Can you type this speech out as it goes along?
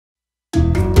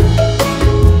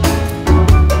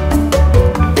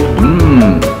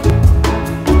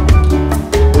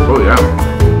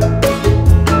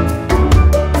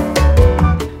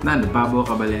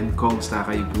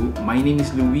My name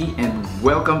is Louie and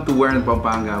welcome to Where in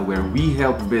Pampanga, where we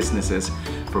help businesses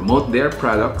promote their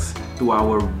products to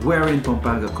our Where in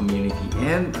Pampanga community.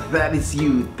 And that is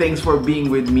you. Thanks for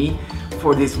being with me.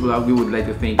 For this vlog, we would like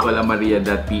to thank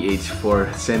KALAMAY.ph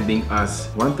for sending us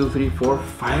 5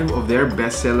 of their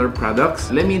bestseller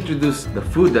products. Let me introduce the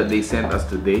food that they sent us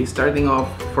today. Starting off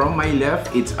from my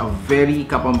left, it's a very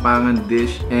Kapampangan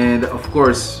dish. And of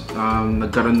course,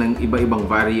 nagkaroon ng iba-ibang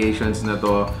variations na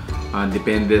to.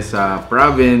 Depende sa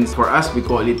province. For us, we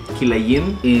call it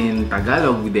Kilawin. In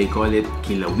Tagalog, they call it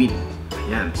Kilawin.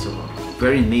 Ayan, so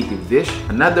very native dish.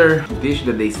 Another dish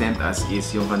that they sent us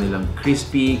is yung kanilang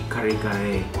Crispy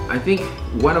Kare-Kare. I think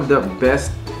one of the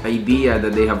best idea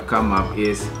that they have come up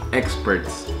is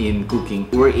experts in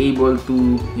cooking. We're able to,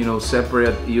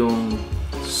 separate yung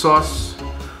sauce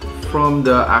from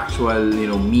the actual,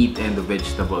 meat and the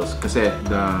vegetables. Kasi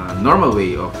the normal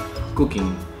way of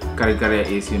cooking kare-kare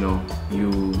is,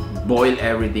 you boil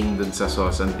everything dun sa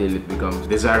sauce until it becomes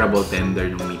desirable tender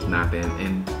ng meat natin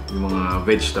and yung mga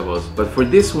vegetables. But for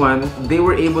this one, they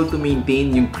were able to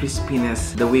maintain yung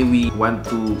crispiness the way we want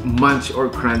to munch or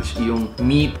crunch yung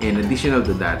meat. And additional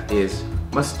to that is,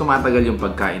 mas tumatagal yung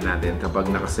pagkain natin kapag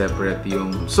nakaseparate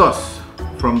yung sauce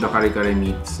from the kare-kare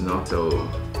meats, no? So,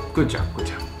 good job,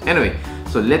 good job. Anyway,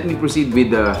 so let me proceed with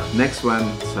the next one.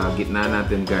 Sa gitna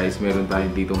natin, guys, meron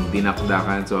tayong ditong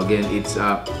dinakdakan. So again, it's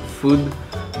a food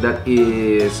that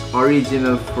is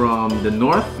original from the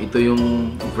north. Ito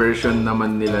yung version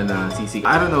naman nila na sisig.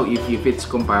 I don't know if it's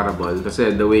comparable kasi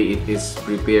the way it is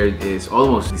prepared is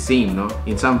almost the same, no?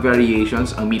 In some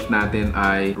variations, ang meat natin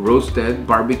ay roasted,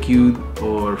 barbecued,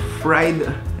 or fried,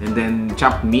 and then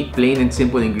chopped meat, plain and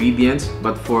simple ingredients.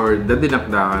 But for the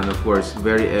dinakdakan, of course,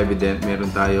 very evident, meron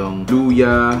tayong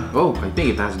luya. Oh, I think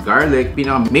it has garlic.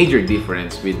 Pinaka major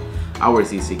difference with our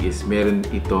sisig is meron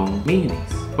itong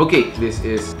mayonnaise. Okay, this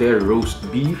is their roast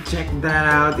beef. Check that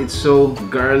out. It's so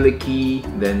garlicky.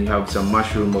 Then you have some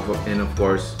mushroom and of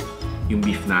course, yung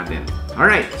beef natin.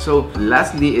 Alright, so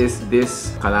lastly is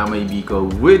this KALAMAY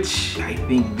BIKO, which I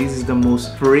think this is the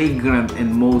most fragrant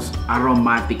and most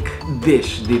aromatic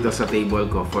dish dito sa table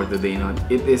ko for today. No?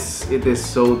 It is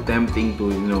so tempting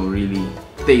to really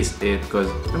taste it because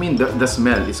I mean the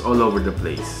smell is all over the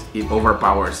place. It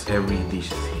overpowers every dish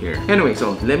here. Anyway,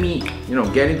 so let me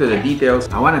get into the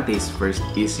details. I wanna taste first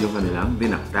is yung kanilang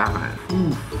dinakdakan.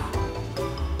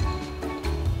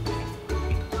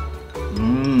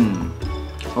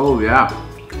 Oh yeah.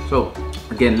 So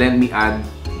again, let me add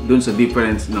dun sa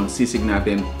difference ng sisig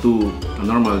natin to a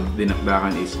normal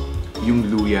dinakdakan is yung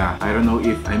luya. I don't know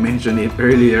if I mentioned it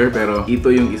earlier, pero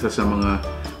ito yung isa sa mga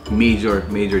major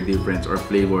difference or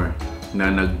flavor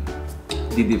na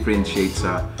nag-differentiate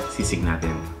sa sisig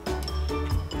natin.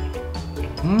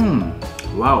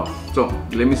 Wow. So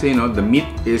let me say, the meat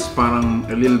is parang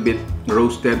a little bit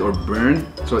roasted or burned,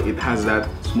 so it has that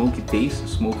smoky taste,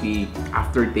 smoky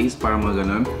aftertaste, parang mga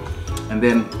ganun. And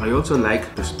then I also like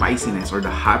the spiciness or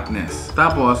the hotness.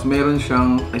 Tapos meron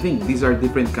siyang, I think these are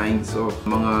different kinds of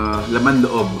mga laman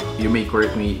loob. You may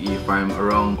correct me if I'm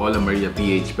wrong,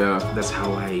 KALAMAY.ph, pero that's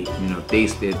how I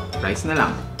taste it. Rice na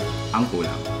lang ang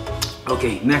kulang.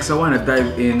 Okay, next I wanna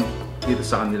dive in dito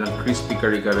sa kanilang Crispy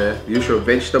Kare-Kare. Usual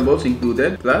vegetables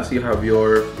included. Plus you have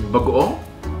your bagoong.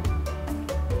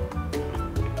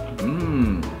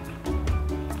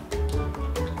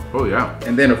 Oh yeah.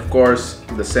 And then of course,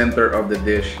 the center of the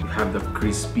dish, you have the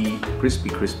crispy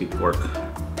pork.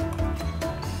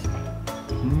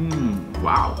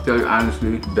 Wow. Tell you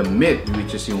honestly, the meat,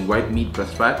 which is yung white meat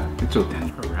plus fat, it's so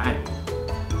tender. Alright.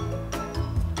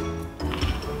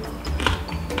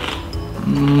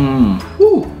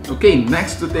 Okay,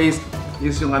 next to taste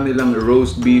is yung kanilang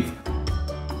roast beef.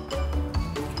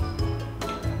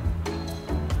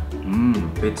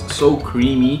 It's so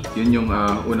creamy. Yun yung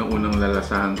unang-unang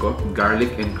lalasahan ko.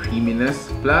 Garlic and creaminess.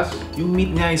 Plus, yung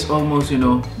meat niya is almost,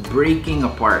 breaking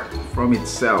apart from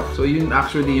itself. So yun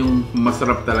actually yung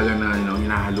masarap talaga na,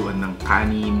 hinahaluan ng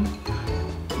kanin.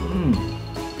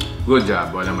 Good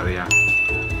job, Wala Maria.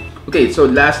 Okay, so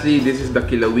lastly, this is the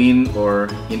Kilawin, or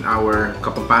in our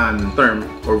Kapampangan term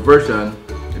or version,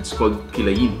 it's called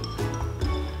Kilawin.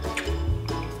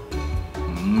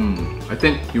 I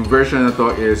think yung version na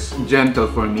to is gentle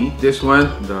for me. This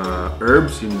one, the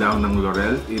herbs, yung daon ng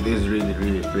laurel, it is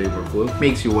really flavorful.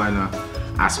 Makes you wanna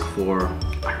ask for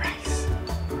a rice.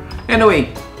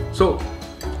 Anyway, so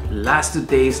last to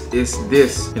taste is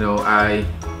this. I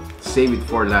save it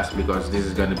for last because this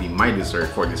is gonna be my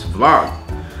dessert for this vlog.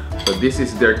 So this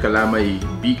is their KALAMAY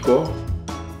BIKO.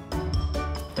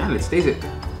 Yeah, let's taste it.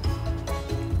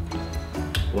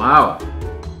 Wow.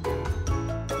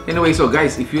 Anyway, so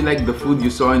guys, if you like the food you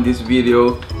saw in this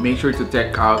video, make sure to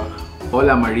check out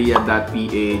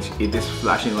holamaria.ph. It is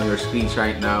flashing on your screens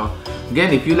right now.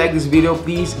 Again, if you like this video,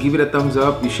 please give it a thumbs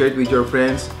up. You share it with your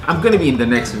friends. I'm gonna be in the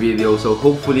next video, so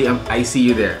hopefully I see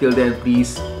you there. Till then,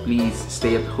 please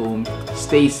stay at home,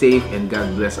 stay safe, and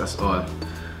God bless us all.